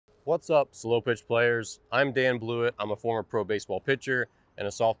What's up, slow pitch players? I'm Dan Blewett. I'm a former pro baseball pitcher and a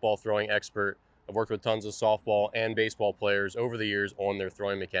softball throwing expert. I've worked with tons of softball and baseball players over the years on their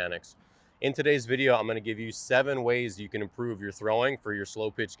throwing mechanics. In today's video, I'm going to give you 7 ways you can improve your throwing for your slow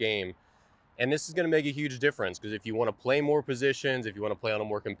pitch game. And this is going to make a huge difference because if you want to play more positions, if you want to play on a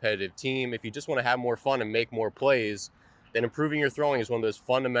more competitive team, if you just want to have more fun and make more plays, then improving your throwing is one of those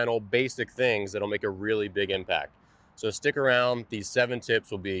fundamental basic things that'll make a really big impact. So stick around, these 7 tips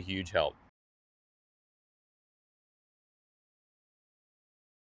will be a huge help.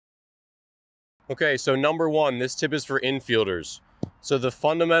 Okay, so number 1, this tip is for infielders. So the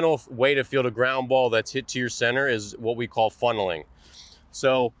fundamental way to field a ground ball that's hit to your center is what we call funneling.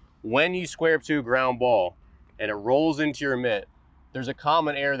 So when you square up to a ground ball and it rolls into your mitt, there's a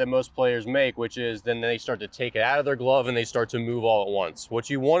common error that most players make, which is then they start to take it out of their glove and they start to move all at once.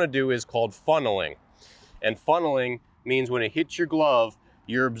 What you want to do is called funneling. And funneling means when it hits your glove,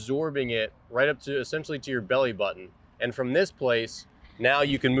 you're absorbing it right up to essentially to your belly button. And from this place, now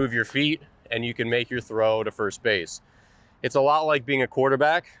you can move your feet and you can make your throw to first base. It's a lot like being a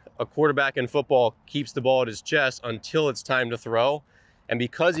quarterback. A quarterback in football keeps the ball at his chest until it's time to throw. And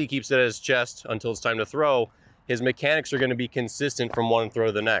because he keeps it at his chest until it's time to throw, his mechanics are going to be consistent from one throw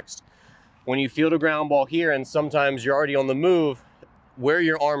to the next. When you field a ground ball here and sometimes you're already on the move, where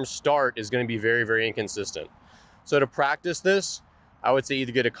your arms start is going to be very, very inconsistent. So to practice this, I would say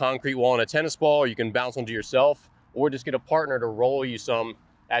either get a concrete wall and a tennis ball, or you can bounce onto yourself, or just get a partner to roll you some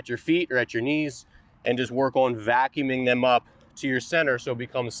at your feet or at your knees and just work on vacuuming them up to your center so it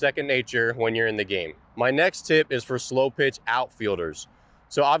becomes second nature when you're in the game. My next tip is for slow pitch outfielders.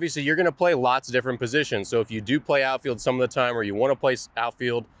 So obviously you're going to play lots of different positions. So if you do play outfield some of the time, or you want to play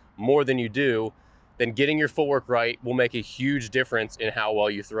outfield more than you do, then getting your footwork right will make a huge difference in how well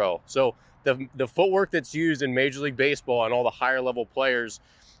you throw. So the footwork that's used in Major League Baseball and all the higher level players,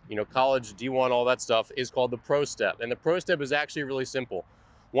 you know, college, D1, all that stuff, is called the pro step. And the pro step is actually really simple.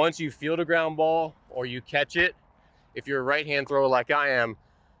 Once you field a ground ball or you catch it, if you're a right-hand thrower like I am,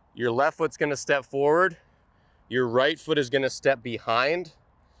 your left foot's going to step forward, your right foot is going to step behind,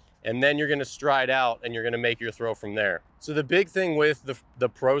 and then you're going to stride out and you're going to make your throw from there. So the big thing with the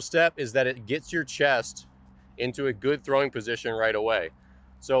pro step is that it gets your chest into a good throwing position right away.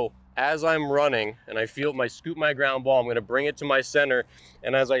 So as I'm running and I scoop my ground ball, I'm going to bring it to my center,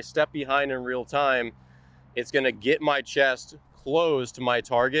 and as I step behind in real time, it's going to get my chest close to my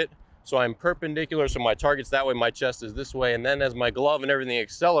target. So I'm perpendicular, so my target's that way, my chest is this way, and then as my glove and everything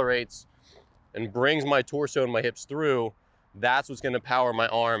accelerates and brings my torso and my hips through, that's what's going to power my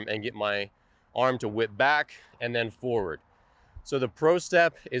arm and get my arm to whip back and then forward. So the pro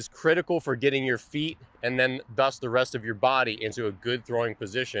step is critical for getting your feet and then thus the rest of your body into a good throwing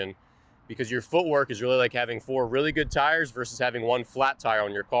position, because your footwork is really like having 4 really good tires versus having 1 flat tire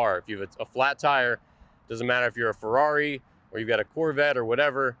on your car. If you have a flat tire, doesn't matter if you're a Ferrari or you've got a Corvette or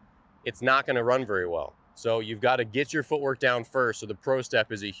whatever, it's not going to run very well. So you've got to get your footwork down first. So the pro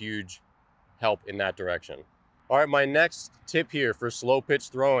step is a huge help in that direction. All right, my next tip here for slow pitch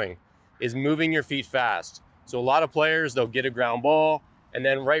throwing is moving your feet fast. So a lot of players, they'll get a ground ball and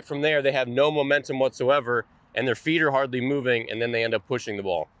then right from there, they have no momentum whatsoever and their feet are hardly moving, and then they end up pushing the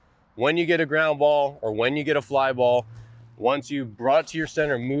ball. When you get a ground ball or when you get a fly ball, once you brought it to your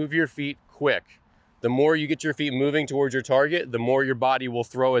center, move your feet quick. The more you get your feet moving towards your target, the more your body will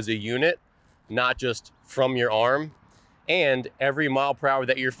throw as a unit, not just from your arm. And every mile per hour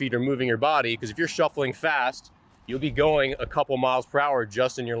that your feet are moving your body, because if you're shuffling fast, you'll be going a couple miles per hour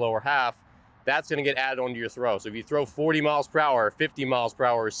just in your lower half. That's going to get added onto your throw. So if you throw 40 miles per hour, 50 miles per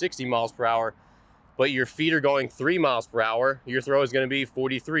hour, 60 miles per hour, but your feet are going 3 miles per hour, your throw is going to be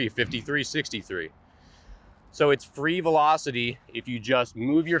 43, 53, 63. So it's free velocity if you just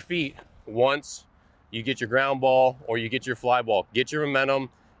move your feet once you get your ground ball or you get your fly ball. Get your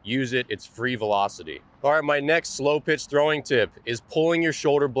momentum, use it, it's free velocity. All right, my next slow pitch throwing tip is pulling your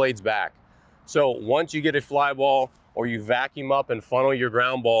shoulder blades back. So once you get a fly ball or you vacuum up and funnel your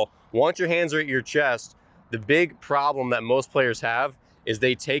ground ball, once your hands are at your chest, the big problem that most players have is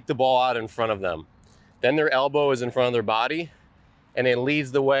they take the ball out in front of them. Then their elbow is in front of their body and it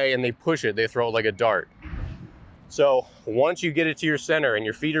leads the way and they push it, they throw it like a dart. So once you get it to your center and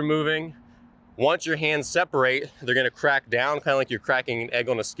your feet are moving, once your hands separate, they're going to crack down, kind of like you're cracking an egg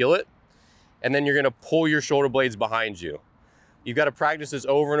on a skillet, and then you're going to pull your shoulder blades behind you. You've got to practice this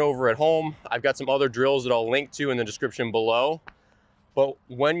over and over at home. I've got some other drills that I'll link to in the description below. But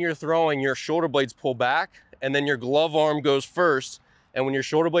when you're throwing, your shoulder blades pull back, and then your glove arm goes first. And when your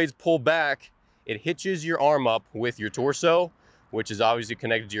shoulder blades pull back, it hitches your arm up with your torso, which is obviously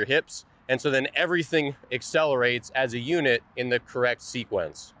connected to your hips. And so then everything accelerates as a unit in the correct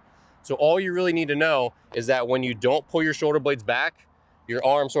sequence. So all you really need to know is that when you don't pull your shoulder blades back, your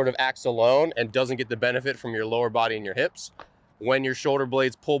arm sort of acts alone and doesn't get the benefit from your lower body and your hips. When your shoulder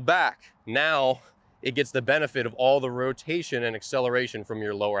blades pull back, now it gets the benefit of all the rotation and acceleration from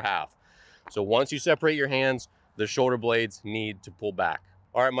your lower half. So once you separate your hands, the shoulder blades need to pull back.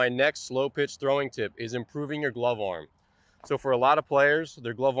 All right, my next slow pitch throwing tip is improving your glove arm. So for a lot of players,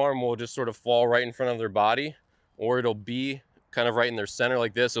 their glove arm will just sort of fall right in front of their body, or it'll be kind of right in their center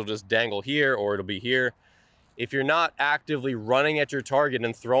like this. It'll just dangle here, or it'll be here. If you're not actively running at your target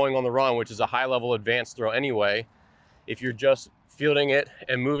and throwing on the run, which is a high level advanced throw anyway, if you're just fielding it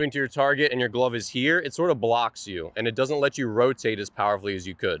and moving to your target and your glove is here, it sort of blocks you and it doesn't let you rotate as powerfully as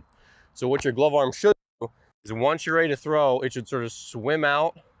you could. So what your glove arm should do is once you're ready to throw, it should sort of swim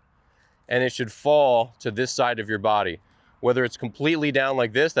out and it should fall to this side of your body. Whether it's completely down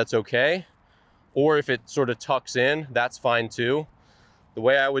like this, that's okay. Or if it sort of tucks in, that's fine too. The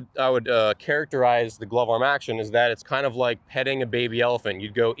way I would characterize the glove arm action is that it's kind of like petting a baby elephant.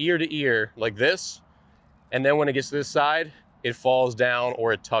 You'd go ear to ear like this, and then when it gets to this side, it falls down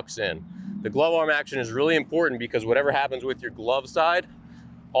or it tucks in. The glove arm action is really important because whatever happens with your glove side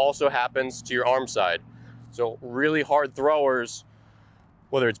also happens to your arm side. So really hard throwers,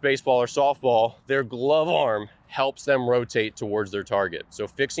 whether it's baseball or softball, their glove arm helps them rotate towards their target. So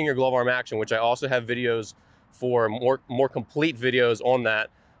fixing your glove arm action, which I also have videos for, more complete videos on that,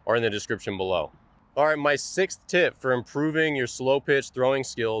 are in the description below. All right, my sixth tip for improving your slow pitch throwing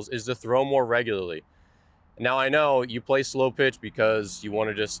skills is to throw more regularly. Now I know you play slow pitch because you want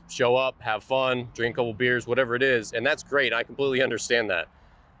to just show up, have fun, drink a couple beers, whatever it is, and that's great. I completely understand that.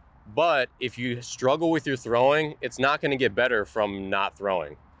 But if you struggle with your throwing, it's not going to get better from not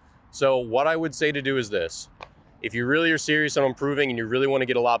throwing. So what I would say to do is this. If you really are serious on improving and you really want to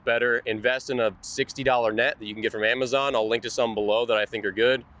get a lot better, invest in a $60 net that you can get from Amazon. I'll link to some below that I think are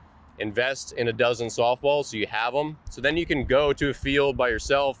good. Invest in a dozen softballs so you have them. So then you can go to a field by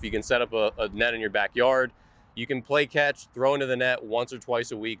yourself. You can set up a net in your backyard. You can play catch, throw into the net once or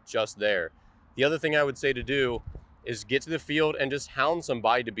twice a week just there. The other thing I would say to do is get to the field and just hound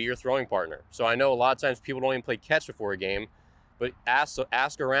somebody to be your throwing partner. So I know a lot of times people don't even play catch before a game, but ask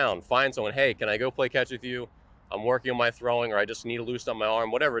around, find someone, hey, can I go play catch with you? I'm working on my throwing, or I just need to loosen up my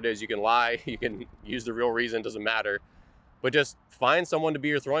arm, whatever it is. You can lie, you can use the real reason, doesn't matter. But just find someone to be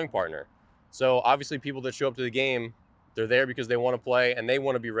your throwing partner. So obviously people that show up to the game, they're there because they want to play and they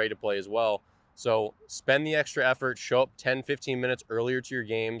want to be ready to play as well. So spend the extra effort, show up 10, 15 minutes earlier to your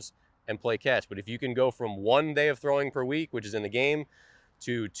games and play catch. But if you can go from 1 day of throwing per week, which is in the game,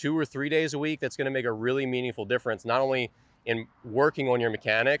 to 2 or 3 days a week, that's going to make a really meaningful difference, not only in working on your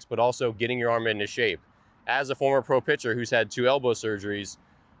mechanics, but also getting your arm into shape. As a former pro pitcher who's had 2 elbow surgeries,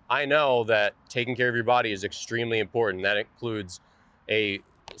 I know that taking care of your body is extremely important. That includes a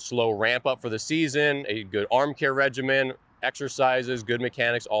slow ramp up for the season, a good arm care regimen, exercises, good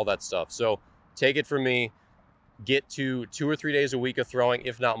mechanics, all that stuff. So take it from me, get to 2 or 3 days a week of throwing,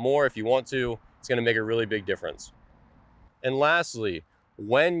 if not more, if you want to. It's going to make a really big difference. And lastly,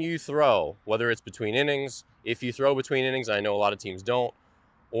 when you throw, whether it's between innings, if you throw between innings, I know a lot of teams don't,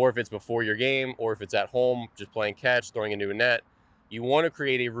 or if it's before your game, or if it's at home, just playing catch, throwing into a net, you want to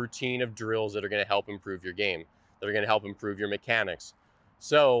create a routine of drills that are going to help improve your game, that are going to help improve your mechanics.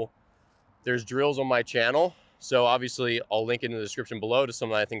 So there's drills on my channel. So obviously I'll link it in the description below to some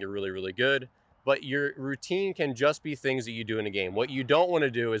that I think are really, really good. But your routine can just be things that you do in a game. What you don't want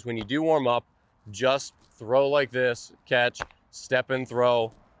to do is when you do warm up, just throw like this, catch, step and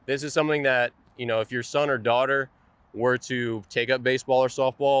throw. This is something that, you know, if your son or daughter were to take up baseball or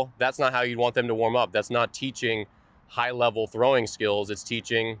softball, that's not how you'd want them to warm up. That's not teaching high-level throwing skills. It's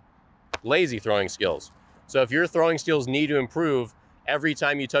teaching lazy throwing skills. So if your throwing skills need to improve, every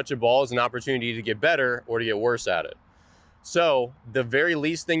time you touch a ball is an opportunity to get better or to get worse at it. So the very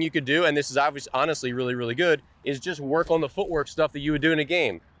least thing you could do, and this is obviously honestly really, really good, is just work on the footwork stuff that you would do in a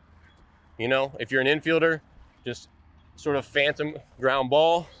game. You know, if you're an infielder, just sort of phantom ground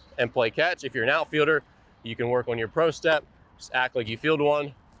ball and play catch. If you're an outfielder, you can work on your pro step, just act like you field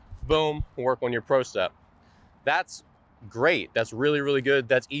one, boom, work on your pro step. That's great. That's really, really good.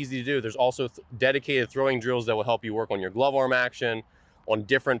 That's easy to do. There's also dedicated throwing drills that will help you work on your glove arm action, on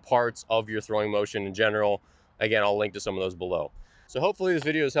different parts of your throwing motion in general. Again, I'll link to some of those below. So hopefully this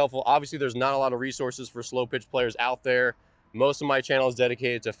video is helpful. Obviously, there's not a lot of resources for slow pitch players out there. Most of my channel is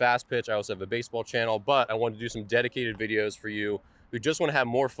dedicated to fast pitch. I also have a baseball channel, but I wanted to do some dedicated videos for you who just want to have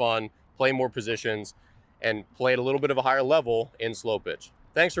more fun, play more positions, and play at a little bit of a higher level in slow pitch.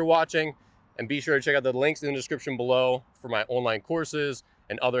 Thanks for watching, and be sure to check out the links in the description below for my online courses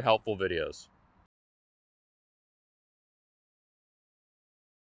and other helpful videos.